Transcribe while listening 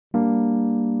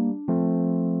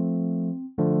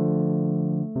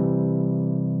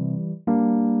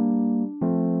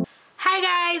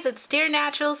guys, it's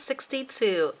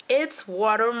Dearnatural62. It's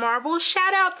water marble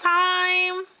shout out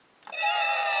time.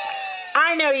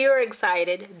 I know you're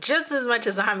excited just as much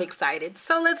as I'm excited,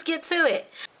 so let's get to it.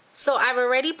 So I've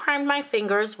already primed my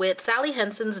fingers with Sally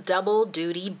Hansen's Double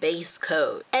Duty Base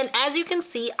Coat. And as you can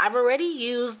see, I've already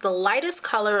used the lightest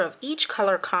color of each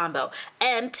color combo.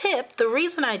 And tip, the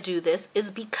reason I do this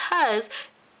is because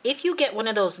if you get one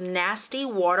of those nasty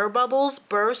water bubbles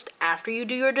burst after you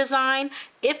do your design,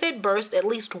 if it bursts, at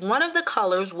least one of the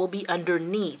colors will be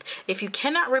underneath. If you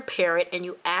cannot repair it and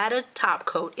you add a top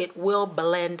coat, it will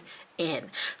blend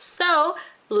in. So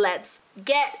let's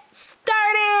get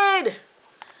started.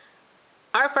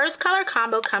 Our first color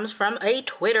combo comes from a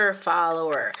Twitter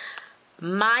follower,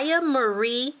 Maya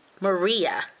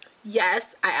Maria.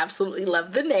 Yes, I absolutely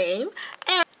love the name.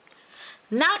 And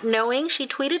not knowing, she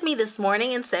tweeted me this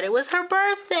morning and said it was her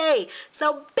birthday.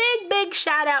 So big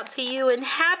shout out to you and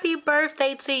happy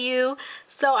birthday to you.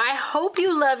 So I hope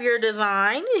you love your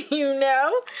design, you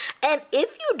know. And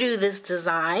if you do this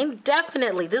design,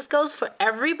 definitely, this goes for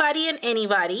everybody and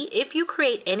anybody. If you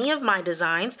create any of my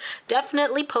designs,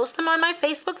 definitely post them on my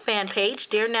Facebook fan page,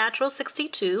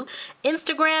 Dearnatural62.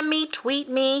 Instagram me, tweet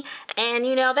me, and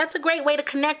you know, that's a great way to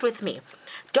connect with me.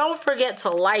 Don't forget to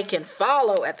like and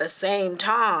follow at the same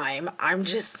time. I'm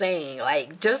just saying,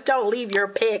 like, just don't leave your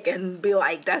pic and be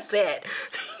like, that's it.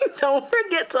 Don't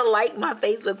forget to like my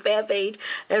Facebook fan page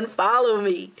and follow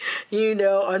me, you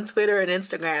know, on Twitter and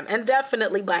Instagram. And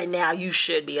definitely by now you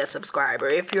should be a subscriber.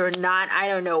 If you're not, I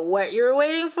don't know what you're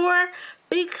waiting for,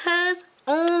 because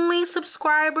only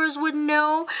subscribers would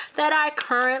know that I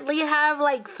currently have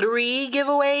like 3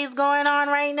 giveaways going on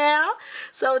right now.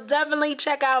 So definitely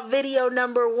check out video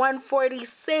number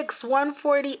 146,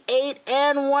 148,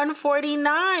 and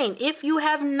 149 if you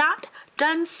have not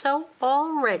done so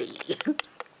already.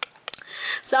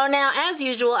 So now, as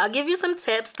usual, I'll give you some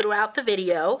tips throughout the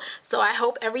video, so I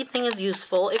hope everything is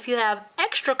useful. If you have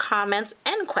extra comments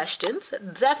and questions,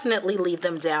 definitely leave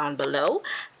them down below.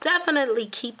 Definitely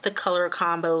keep the color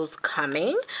combos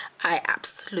coming. I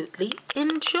absolutely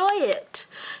enjoy it.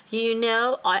 You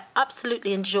know, I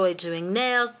absolutely enjoy doing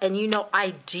nails, and you know,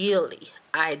 ideally,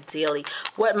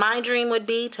 what my dream would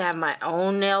be to have my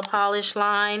own nail polish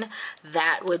line.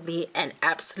 That would be an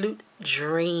absolute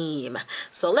dream.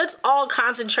 So let's all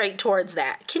concentrate towards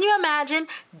that. Can you imagine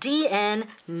DN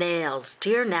nails,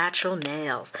 Dear Natural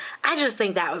Nails? I just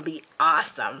think that would be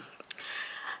awesome.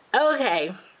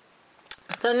 Okay,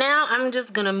 so now I'm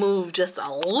just gonna move just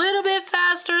a little bit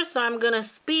faster, so I'm gonna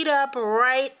speed up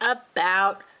right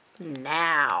about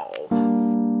now.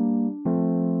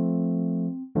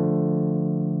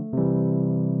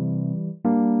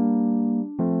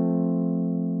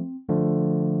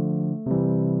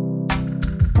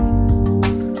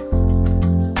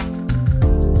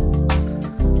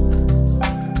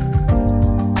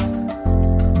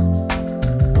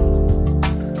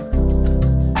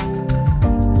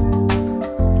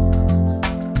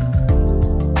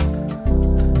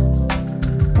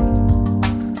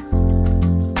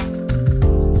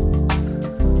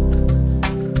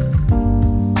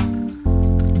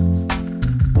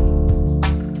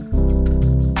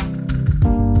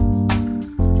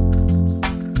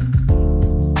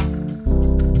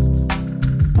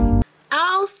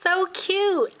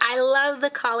 The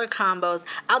color combos.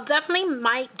 I'll definitely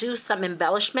might do some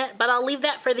embellishment, but I'll leave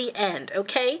that for the end,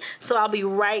 okay? So I'll be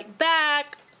right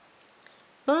back.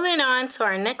 Moving on to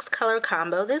our next color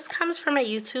combo. This comes from a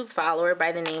YouTube follower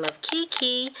by the name of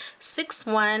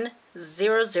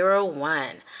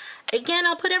Kiki61001. Again,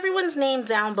 I'll put everyone's name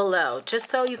down below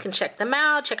just so you can check them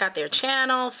out, check out their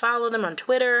channel, follow them on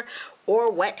Twitter,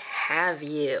 or what have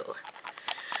you.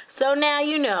 So now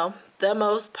you know the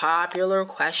most popular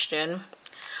question.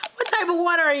 What type of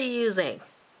water are you using?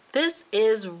 This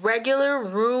is regular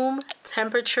room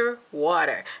temperature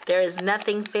water. There is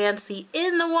nothing fancy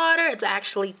in the water. It's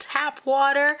actually tap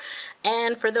water.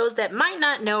 And for those that might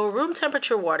not know, room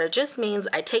temperature water just means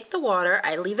I take the water,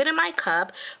 I leave it in my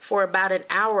cup for about an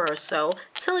hour or so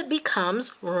till it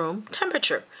becomes room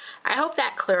temperature. I hope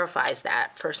that clarifies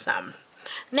that for some.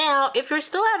 Now, if you're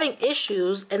still having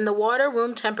issues and the water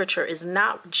room temperature is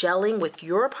not gelling with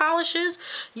your polishes,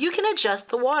 you can adjust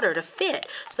the water to fit.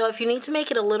 So if you need to make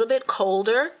it a little bit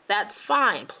colder, that's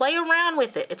fine. Play around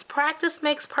with it. It's practice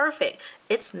makes perfect.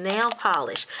 It's nail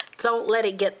polish. Don't let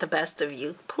it get the best of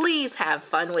you. Please have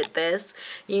fun with this.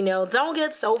 You know, don't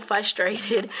get so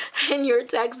frustrated and you're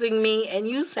texting me and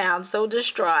you sound so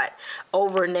distraught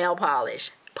over nail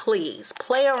polish. Please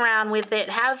play around with it,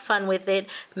 have fun with it,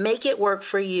 make it work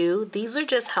for you. These are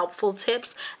just helpful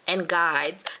tips and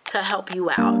guides to help you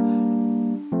out.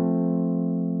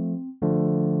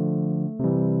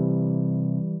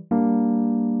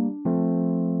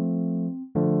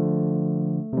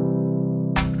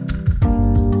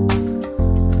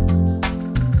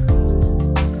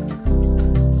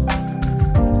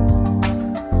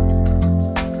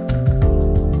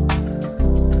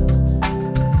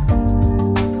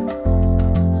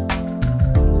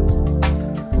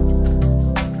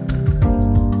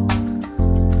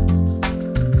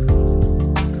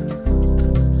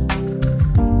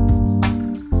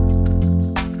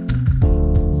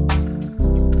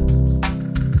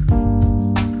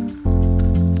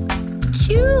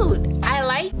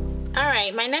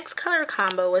 right, my next color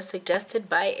combo was suggested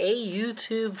by a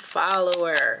YouTube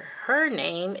follower. Her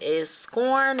name is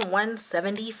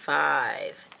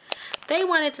Scorn175. They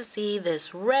wanted to see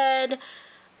this red,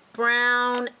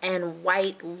 brown, and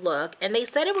white look, and they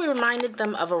said it reminded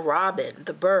them of a robin,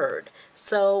 the bird.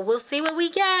 So we'll see what we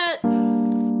get.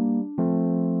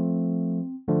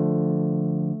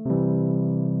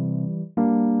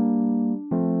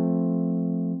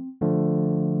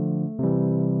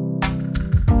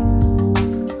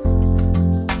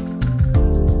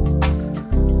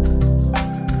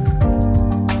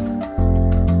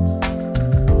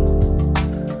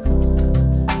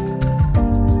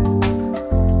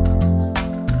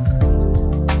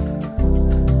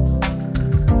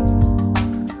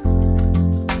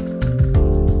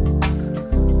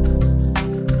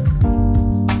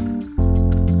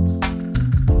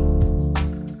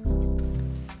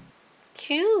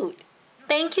 Cute.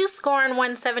 Thank you,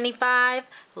 Scorn175.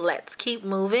 Let's keep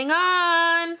moving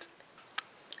on.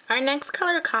 Our next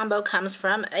color combo comes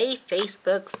from a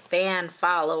Facebook fan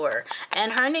follower,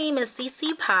 and her name is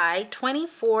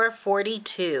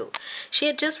CCPie2442. She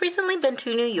had just recently been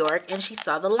to New York and she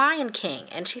saw The Lion King,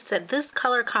 and she said this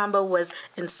color combo was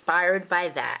inspired by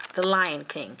that, The Lion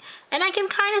King. And I can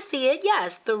kind of see it,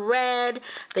 yes, the red,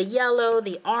 the yellow,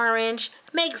 the orange,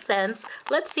 makes sense.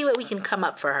 Let's see what we can come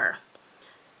up for her.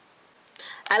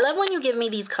 I love when you give me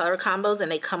these color combos and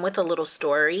they come with a little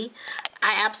story.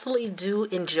 I absolutely do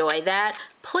enjoy that.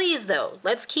 Please though,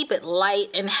 let's keep it light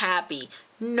and happy.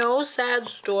 No sad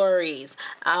stories.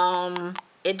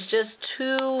 It's just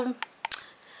too,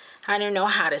 I don't know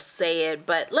how to say it,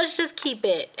 but let's just keep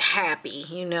it happy.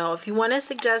 You know, if you want to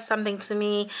suggest something to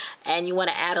me and you want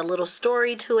to add a little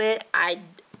story to it, I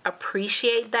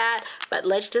appreciate that, but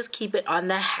let's just keep it on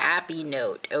the happy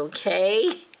note,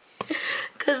 okay?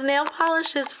 Because nail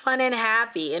polish is fun and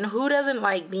happy, and who doesn't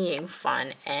like being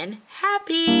fun and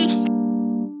happy?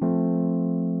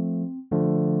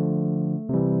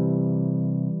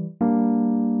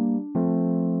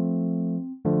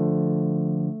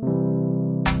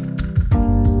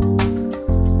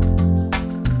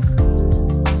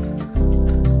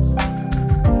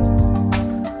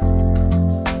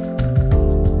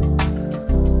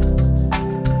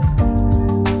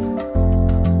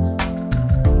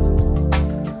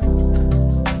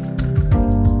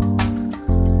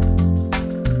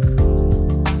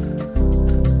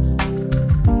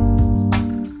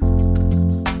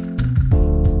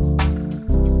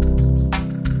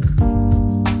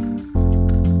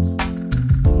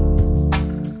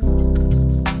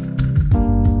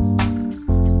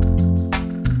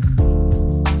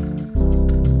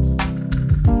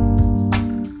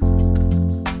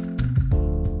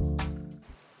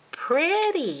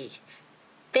 Pretty.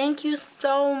 Thank you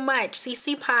so much,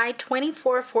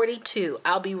 CCPie2442.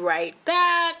 I'll be right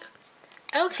back.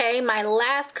 Okay, my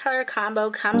last color combo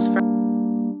comes from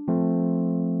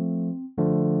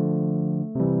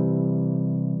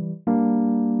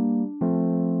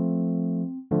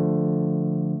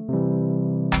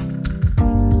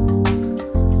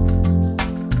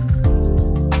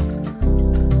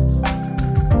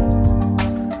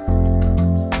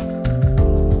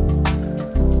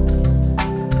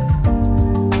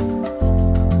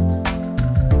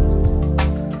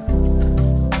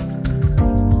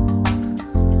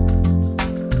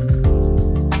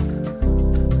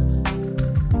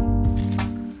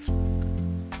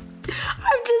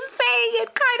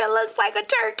looks like a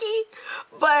turkey,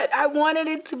 but I wanted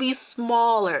it to be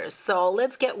smaller, so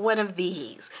let's get one of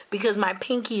these because my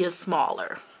pinky is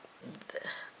smaller.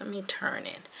 Let me turn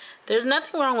it. There's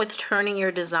nothing wrong with turning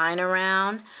your design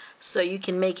around so you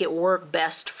can make it work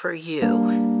best for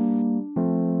you.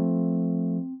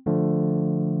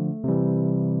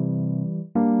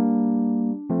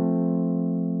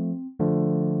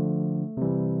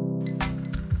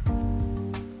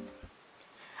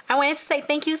 I wanted to say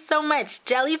thank you so much,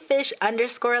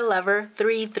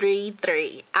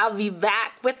 jellyfish_lover333. I'll be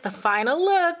back with the final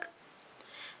look.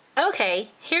 Okay,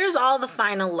 here's all the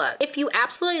final look. If you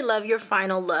absolutely love your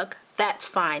final look, that's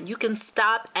fine. You can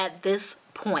stop at this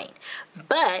point.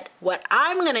 But what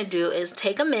I'm gonna do is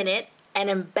take a minute and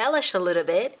embellish a little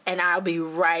bit, and I'll be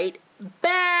right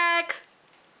back.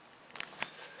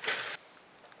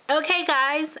 Okay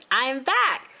guys, I'm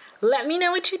back. Let me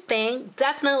know what you think.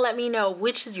 Definitely let me know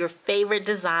which is your favorite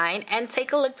design and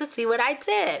take a look to see what I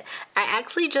did. I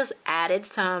actually just added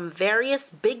some various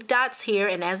big dots here,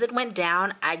 and as it went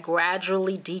down, I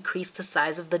gradually decreased the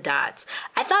size of the dots.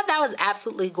 I thought that was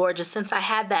absolutely gorgeous since I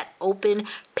had that open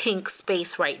pink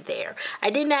space right there. I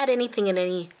didn't add anything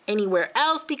in anywhere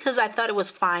else because I thought it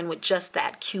was fine with just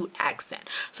that cute accent.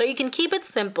 So you can keep it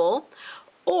simple,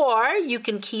 or you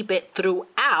can keep it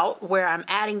throughout where I'm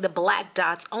adding the black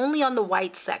dots only on the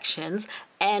white sections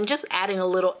and just adding a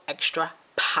little extra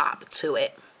pop to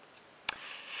it.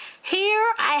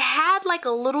 Here I had like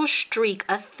a little streak,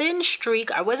 a thin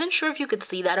streak. I wasn't sure if you could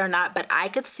see that or not, but I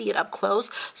could see it up close.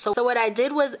 So what I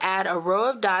did was add a row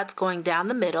of dots going down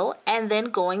the middle and then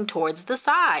going towards the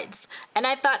sides. And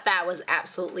I thought that was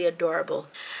absolutely adorable.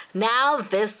 Now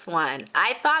this one,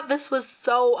 I thought this was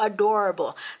so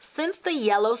adorable. Since the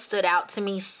yellow stood out to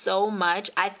me so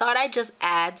much, I thought I'd just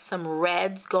add some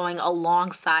reds going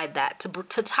alongside that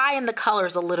to tie in the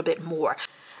colors a little bit more.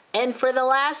 And for the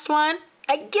last one,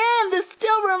 again, this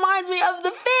still reminds me of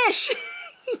the fish.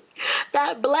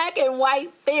 That black and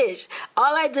white fish.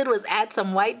 All I did was add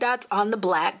some white dots on the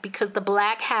black because the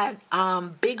black had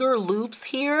bigger loops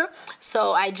here.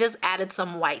 So I just added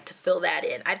some white to fill that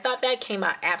in. I thought that came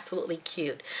out absolutely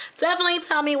cute. Definitely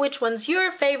tell me which one's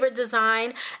your favorite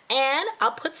design, and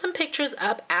I'll put some pictures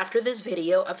up after this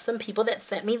video of some people that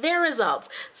sent me their results.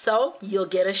 So you'll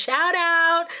get a shout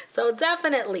out. So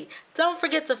definitely don't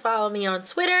forget to follow me on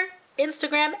Twitter,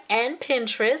 Instagram, and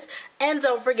Pinterest, and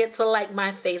don't forget to like my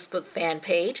Facebook fan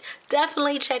page.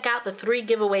 Definitely check out the 3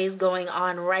 giveaways going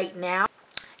on right now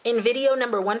in video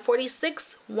number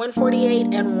 146,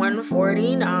 148, and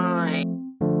 149.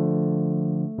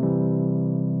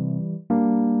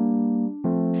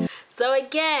 So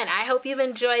again, I hope you've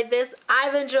enjoyed this.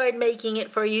 I've enjoyed making it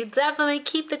for you. Definitely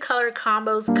keep the color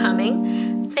combos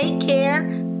coming. Take care.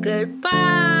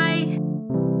 Goodbye.